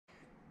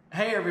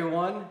Hey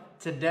everyone,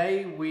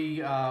 today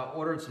we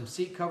ordered some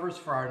seat covers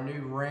for our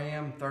new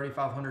Ram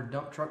 3500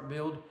 dump truck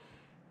build.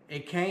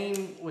 It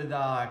came with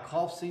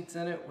cloth seats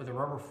in it with a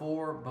rubber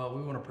floor, but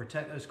we want to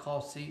protect those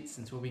cloth seats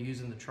since we'll be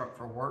using the truck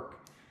for work.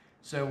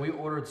 So we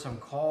ordered some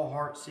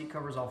Carhartt seat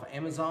covers off of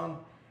Amazon.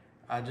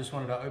 I just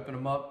wanted to open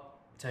them up,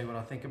 tell you what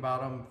I think about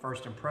them,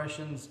 first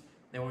impressions,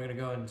 then we're going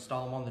to go and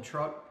install them on the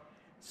truck.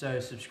 So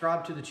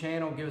subscribe to the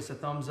channel, give us a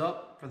thumbs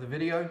up for the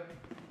video.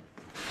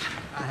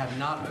 I have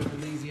not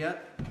opened these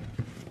yet.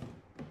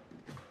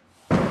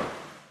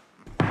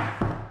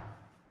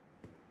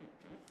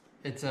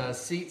 It's a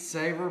Seat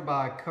Saver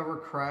by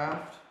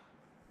Covercraft.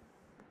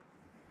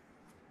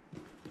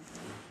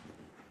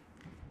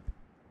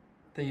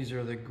 These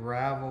are the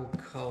gravel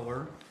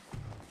color.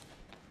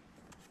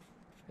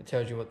 It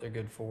tells you what they're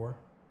good for.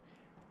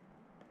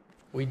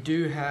 We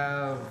do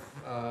have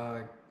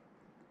a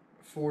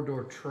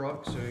 4-door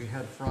truck, so you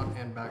had front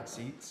and back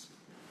seats.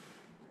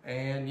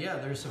 And yeah,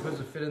 they're supposed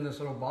to fit in this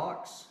little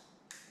box.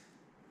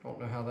 Don't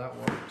know how that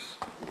works.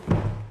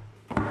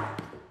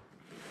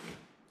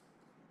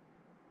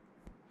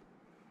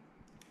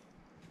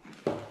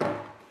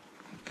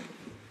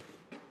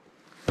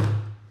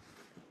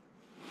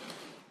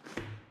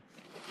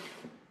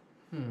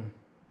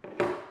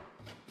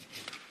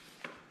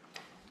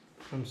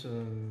 Comes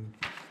some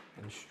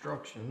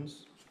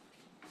instructions.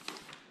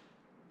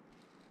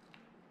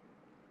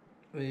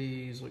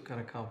 These look kind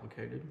of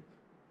complicated.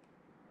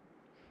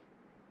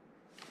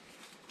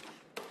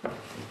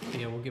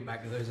 Yeah, we'll get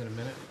back to those in a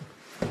minute.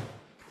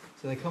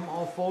 So they come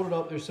all folded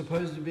up. They're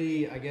supposed to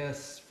be, I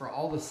guess, for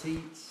all the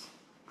seats.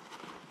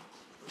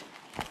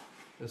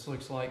 This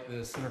looks like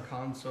the center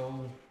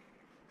console.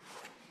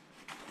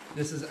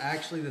 This is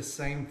actually the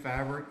same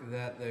fabric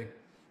that the,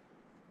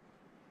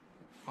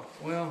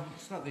 well,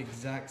 it's not the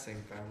exact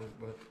same fabric,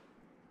 but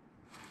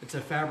it's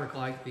a fabric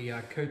like the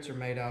coats are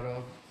made out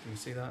of. Can you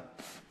see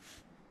that?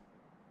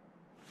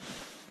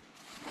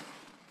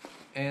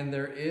 And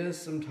there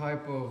is some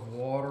type of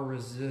water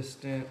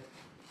resistant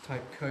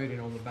type coating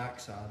on the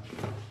backside.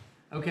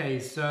 Okay,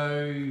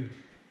 so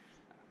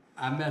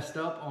I messed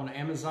up on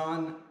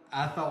Amazon.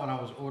 I thought when I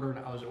was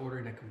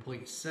ordering a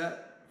complete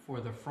set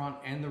for the front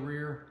and the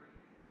rear,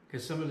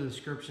 because some of the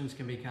descriptions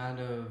can be kind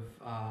of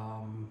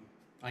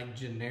like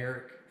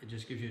generic. It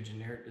just gives you a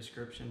generic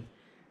description.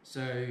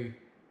 So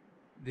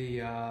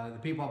the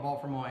people I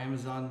bought from on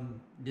Amazon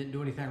didn't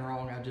do anything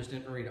wrong. I just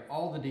didn't read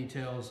all the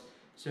details.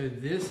 So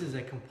this is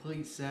a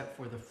complete set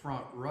for the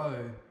front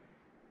row.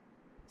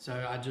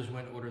 So I just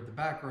went and ordered the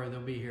back row.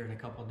 They'll be here in a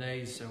couple of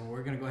days. So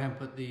we're gonna go ahead and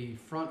put the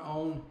front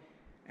on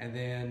and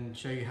then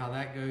show you how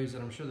that goes.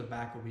 And I'm sure the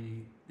back will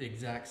be the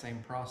exact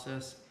same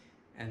process.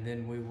 And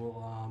then we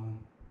will,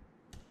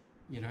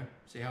 you know,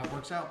 see how it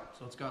works out.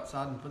 So let's go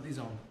outside and put these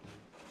on.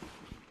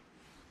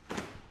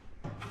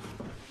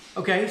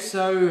 Okay,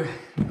 so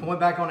I went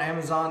back on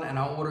Amazon and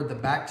I ordered the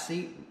back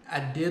seat. I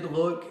did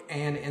look,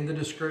 and in the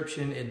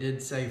description it did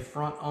say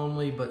front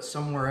only, but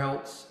somewhere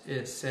else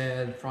it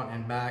said front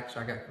and back, so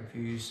I got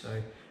confused.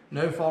 So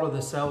no fault of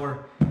the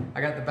seller.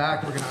 I got the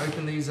back. We're gonna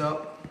open these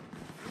up.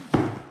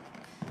 Don't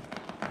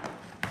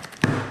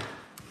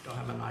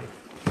have a knife.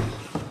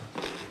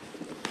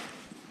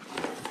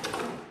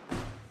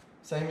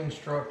 Same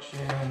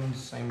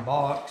instructions, same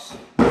box.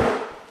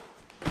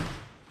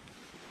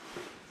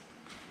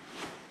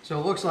 So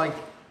it looks like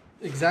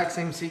exact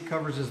same seat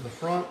covers as the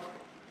front.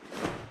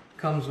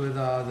 Comes with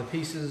the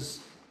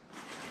pieces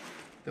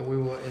that we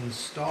will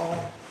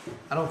install.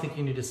 I don't think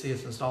you need to see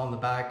us install in the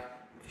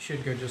back. It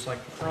should go just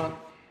like the front.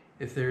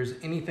 If there's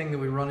anything that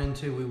we run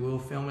into, we will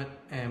film it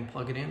and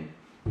plug it in.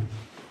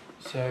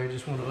 So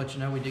just wanted to let you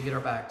know we did get our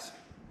backs.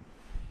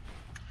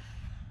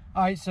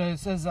 All right, so it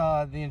says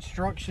the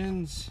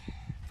instructions.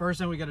 First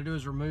thing we got to do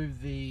is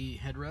remove the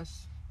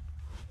headrest.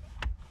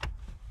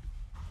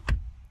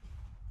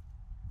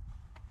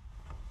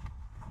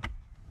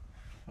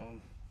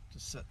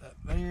 Just set that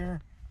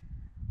there.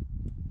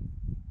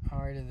 All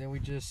right, and then we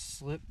just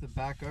slip the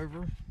back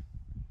over.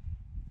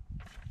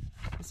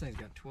 This thing's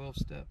got 12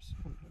 steps.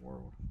 What in the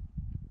world?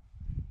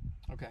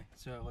 Okay,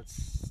 so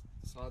let's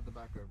slide the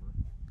back over.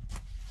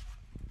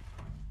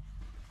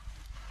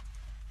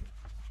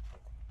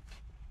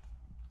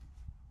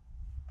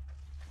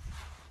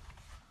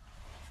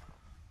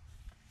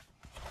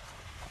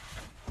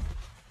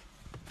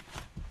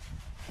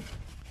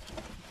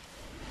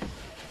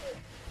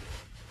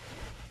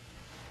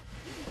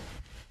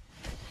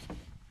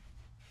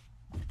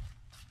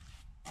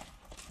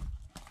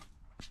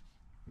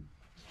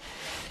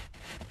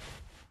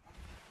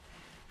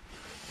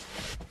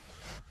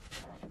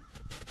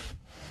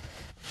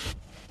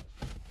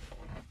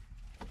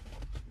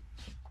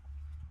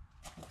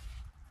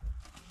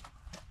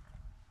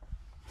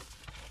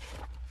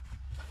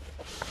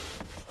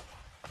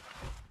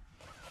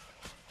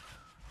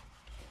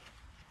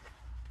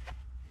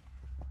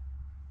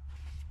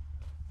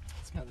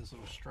 Got this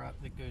little strap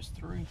that goes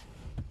through.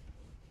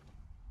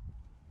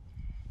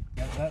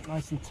 Got that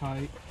nice and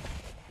tight.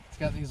 It's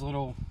got these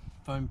little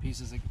foam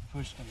pieces that get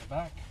pushed in the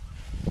back.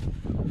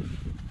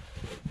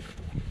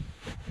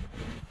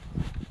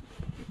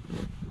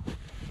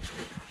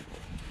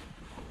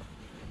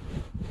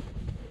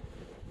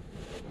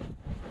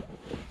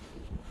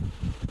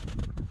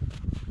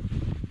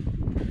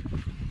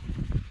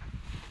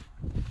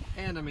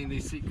 And I mean,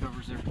 these seat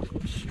covers are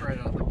straight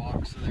out of the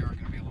box, so they are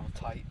going to be a little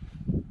tight.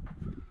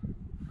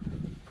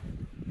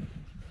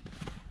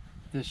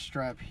 This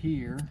strap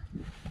here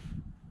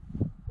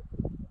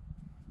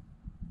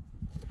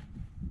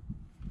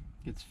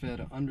gets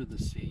fed under the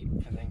seat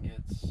and then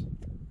gets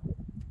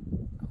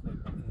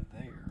clipped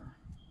there.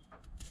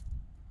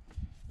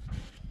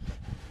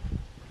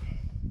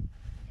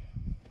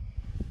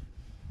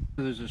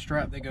 So there's a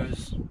strap that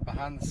goes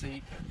behind the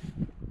seat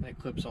and it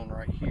clips on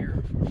right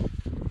here.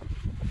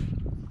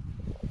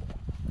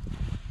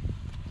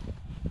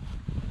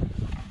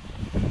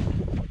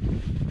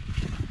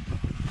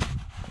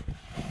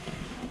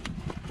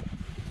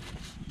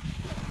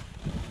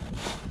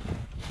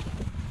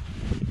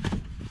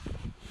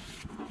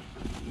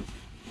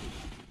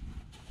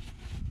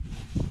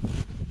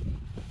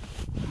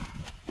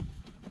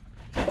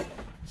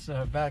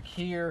 So back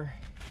here,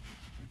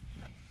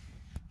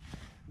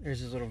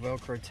 there's these little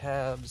Velcro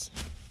tabs.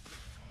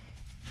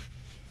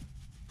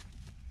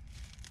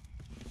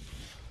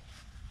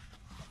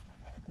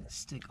 That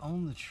stick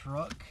on the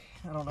truck.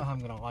 I don't know how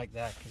I'm gonna like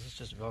that because it's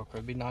just Velcro.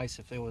 It'd be nice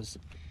if there was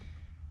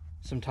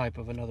some type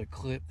of another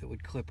clip that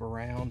would clip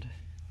around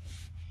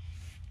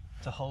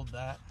to hold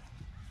that.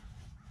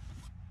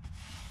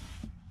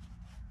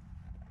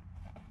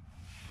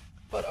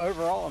 But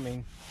overall, I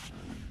mean,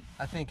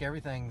 I think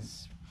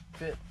everything's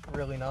fit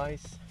really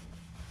nice.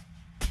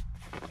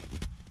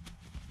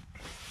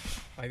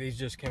 Like, these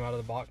just came out of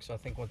the box, so I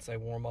think once they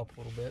warm up a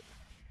little bit,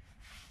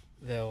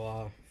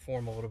 they'll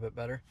form a little bit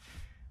better.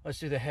 Let's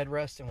do the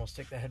headrest and we'll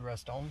stick the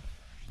headrest on.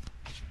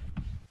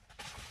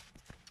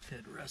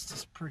 Headrest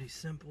is pretty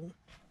simple.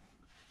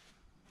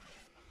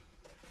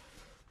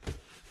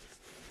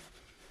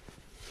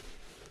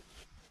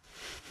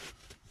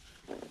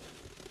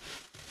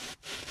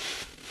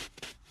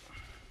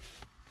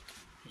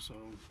 So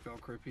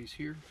Velcro piece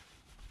here.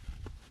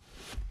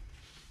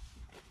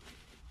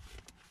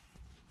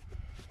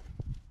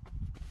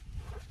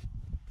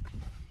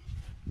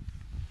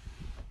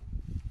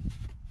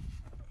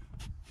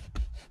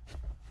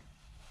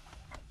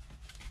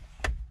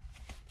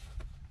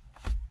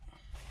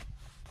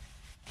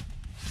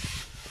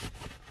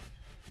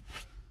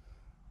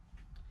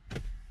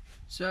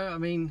 So I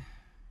mean,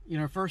 you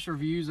know, first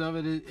reviews of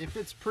it, if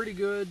it's pretty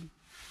good,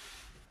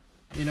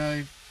 you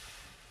know,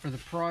 for the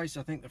price,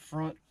 I think the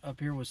front up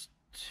here was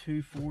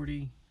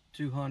 $240,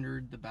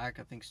 $200. The back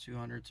I think is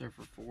 $200, so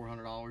for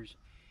 $400,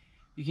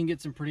 you can get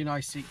some pretty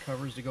nice seat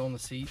covers to go on the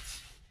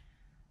seats.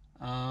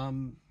 You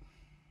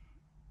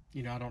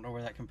know, I don't know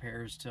where that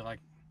compares to like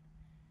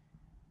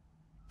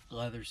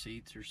leather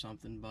seats or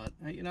something, but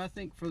you know, I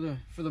think for the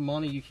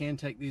money, you can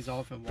take these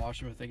off and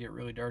wash them if they get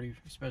really dirty,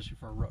 especially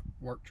for a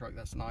work truck.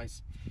 That's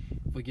nice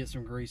if we get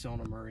some grease on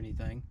them or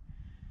anything.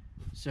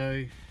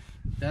 So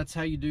that's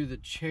how you do the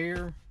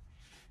chair.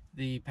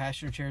 The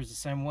passenger chair is the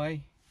same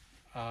way.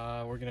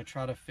 We're gonna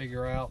try to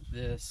figure out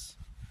this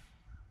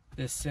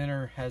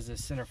center has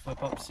this center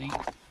flip up seat,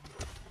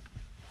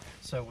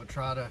 so we'll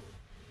try to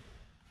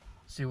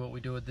see what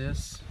we do with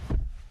this.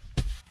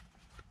 I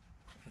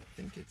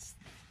think it's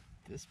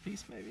this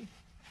piece maybe.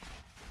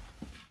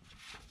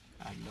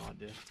 I have no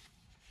idea.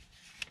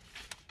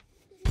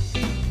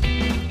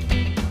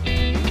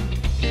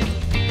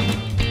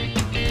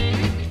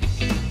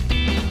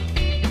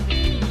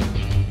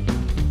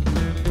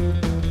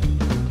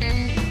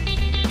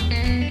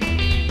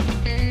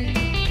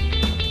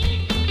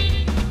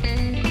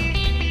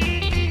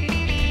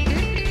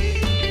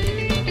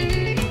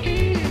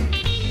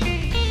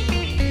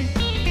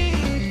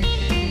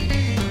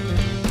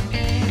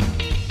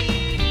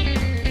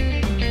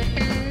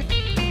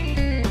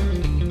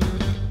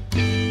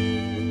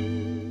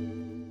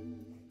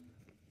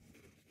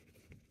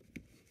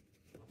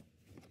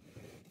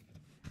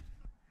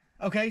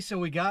 Okay, so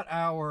we got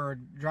our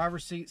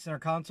driver's seat, center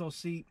console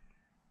seat,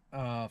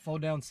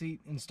 fold down seat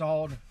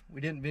installed.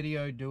 We didn't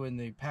video doing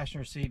the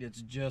passenger seat.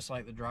 It's just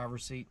like the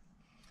driver's seat.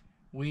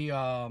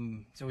 So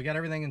we got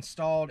everything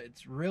installed.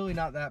 It's really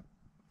not that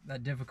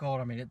difficult.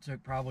 I mean, it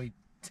took probably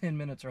 10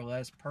 minutes or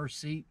less per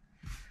seat.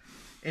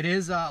 It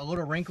is a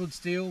little wrinkled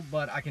still,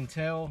 but I can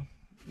tell,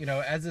 you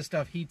know, as this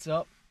stuff heats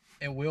up,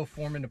 it will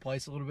form into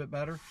place a little bit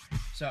better.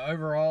 So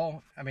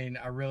overall, I mean,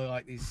 I really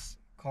like these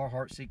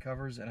Carhartt seat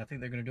covers, and I think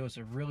they're going to do us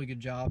a really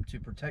good job to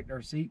protect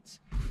our seats.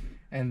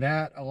 And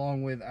that,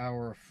 along with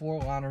our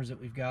floor liners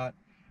that we've got,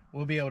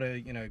 we'll be able to,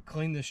 you know,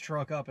 clean this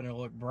truck up and it'll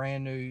look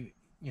brand new,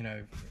 you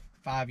know,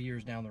 5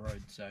 years down the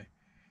road. So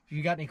if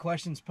you got any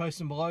questions, post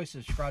them below.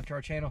 Subscribe to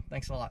our channel.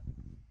 Thanks a lot.